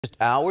Just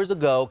hours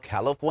ago,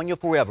 California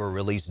Forever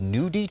released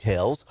new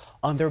details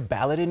on their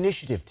ballot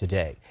initiative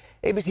today.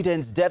 ABC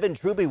 10's Devin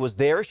Truby was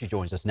there. She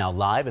joins us now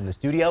live in the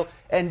studio.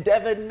 And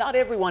Devin, not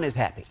everyone is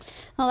happy.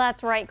 Well,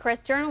 that's right,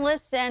 Chris.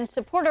 Journalists and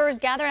supporters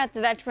gathered at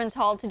the Veterans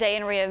Hall today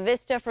in Rio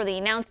Vista for the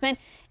announcement.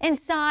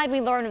 Inside, we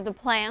learned of the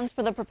plans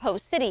for the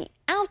proposed city.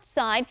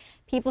 Outside,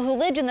 people who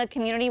lived in the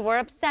community were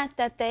upset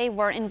that they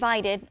weren't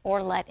invited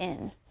or let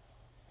in.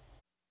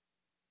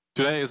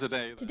 Today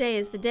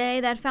is the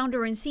day that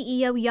founder and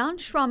CEO Jan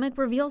Schromick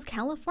reveals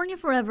California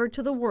Forever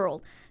to the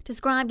world.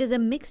 Described as a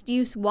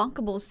mixed-use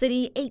walkable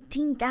city,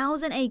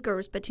 18,000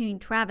 acres between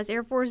Travis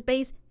Air Force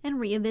Base and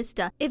Rio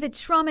Vista. If it's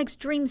Schromick's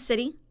dream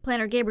city,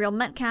 planner Gabriel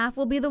Metcalf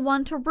will be the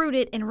one to root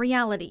it in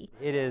reality.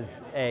 It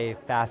is a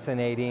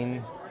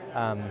fascinating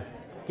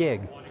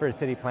gig for a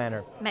city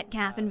planner.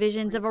 Metcalf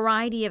envisions a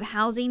variety of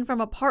housing from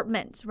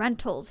apartments,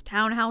 rentals,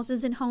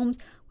 townhouses, and homes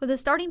with a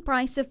starting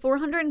price of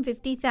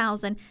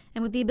 $450,000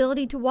 and with the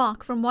ability to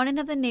walk from one end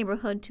of the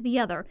neighborhood to the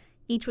other,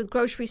 each with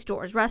grocery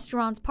stores,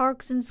 restaurants,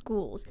 parks, and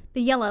schools.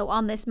 The yellow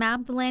on this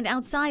map, the land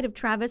outside of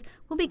Travis,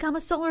 will become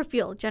a solar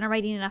field,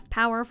 generating enough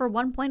power for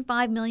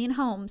 1.5 million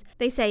homes.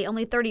 They say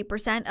only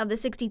 30% of the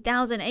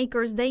 60,000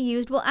 acres they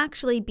used will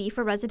actually be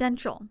for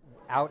residential.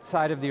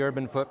 Outside of the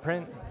urban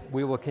footprint,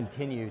 we will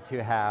continue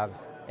to have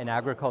an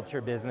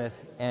agriculture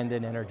business and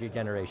an energy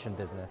generation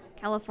business.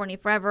 California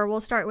Forever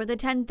will start with a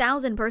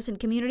 10,000-person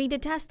community to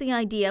test the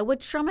idea,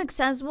 which Schromick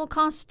says will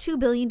cost $2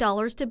 billion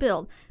to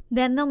build.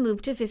 Then they'll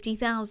move to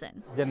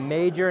 50,000. The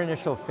major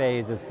initial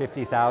phase is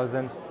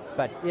 50,000,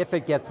 but if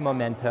it gets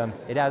momentum,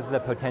 it has the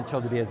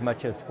potential to be as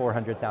much as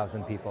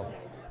 400,000 people.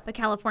 But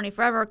California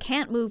Forever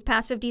can't move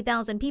past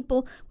 50,000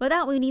 people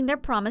without meeting their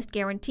promised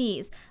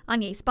guarantees.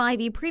 Anye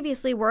Spivey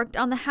previously worked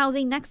on the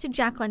housing next to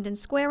Jack London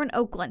Square in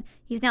Oakland.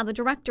 He's now the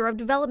director of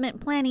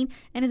development planning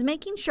and is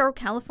making sure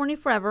California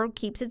Forever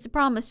keeps its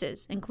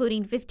promises,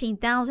 including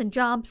 15,000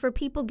 jobs for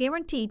people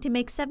guaranteed to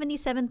make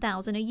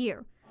 $77,000 a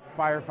year.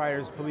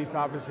 Firefighters, police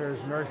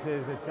officers,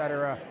 nurses,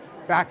 etc.,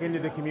 back into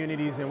the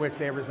communities in which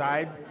they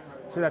reside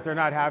so that they're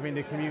not having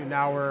to commute an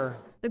hour.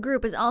 The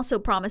group is also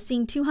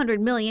promising $200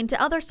 million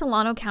to other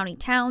Solano County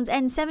towns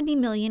and $70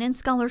 million in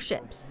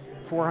scholarships.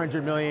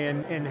 $400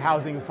 million in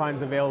housing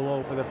funds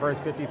available for the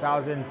first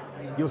 50,000.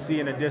 You'll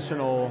see an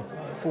additional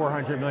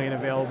 $400 million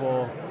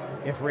available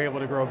if we're able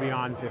to grow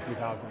beyond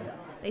 50,000.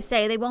 They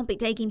say they won't be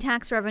taking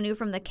tax revenue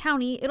from the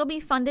county. It'll be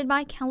funded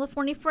by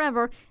California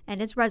Forever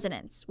and its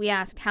residents. We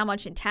asked how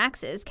much in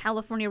taxes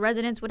California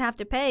residents would have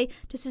to pay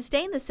to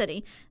sustain the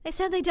city. They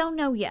said they don't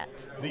know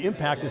yet. The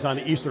impact is on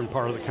the eastern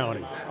part of the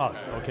county,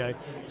 us, okay?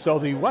 So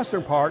the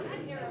western part,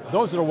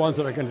 those are the ones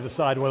that are going to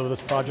decide whether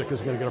this project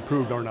is going to get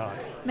approved or not.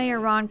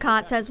 Mayor Ron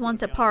Cott says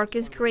once a park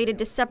is created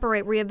to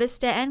separate Rio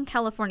Vista and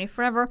California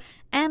Forever,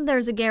 and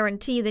there's a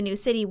guarantee the new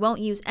city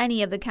won't use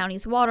any of the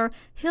county's water,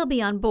 he'll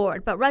be on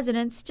board, but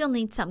residents still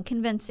need some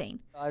convincing.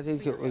 I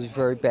think it was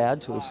very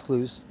bad to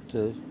exclude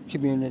the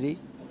community,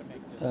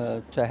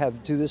 to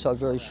do this on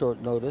very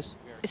short notice.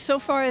 So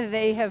far,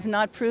 they have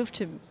not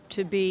proved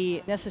to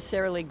be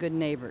necessarily good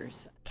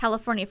neighbors.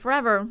 California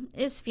Forever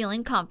is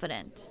feeling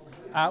confident.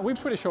 We're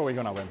pretty sure we're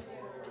going to win.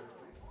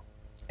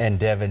 And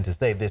Devin, to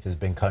say this has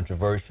been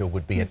controversial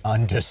would be an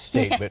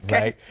understatement, Yes,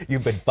 right?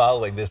 You've been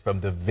following this from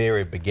the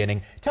very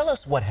beginning. Tell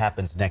us what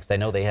happens next. I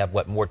know they have,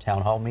 more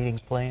town hall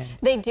meetings planned?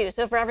 They do.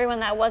 So for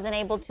everyone that wasn't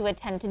able to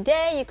attend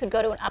today, you could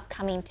go to an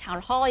upcoming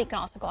town hall. You can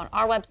also go on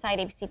our website,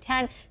 ABC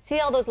 10, see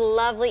all those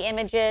lovely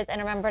images. And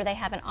remember, they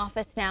have an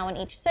office now in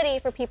each city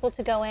for people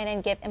to go in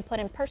and give input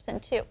in person,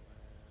 too.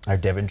 Our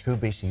Devin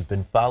Truby, she's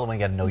been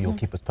following. I know you'll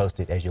keep us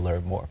posted as you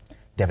learn more.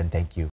 Devin, thank you.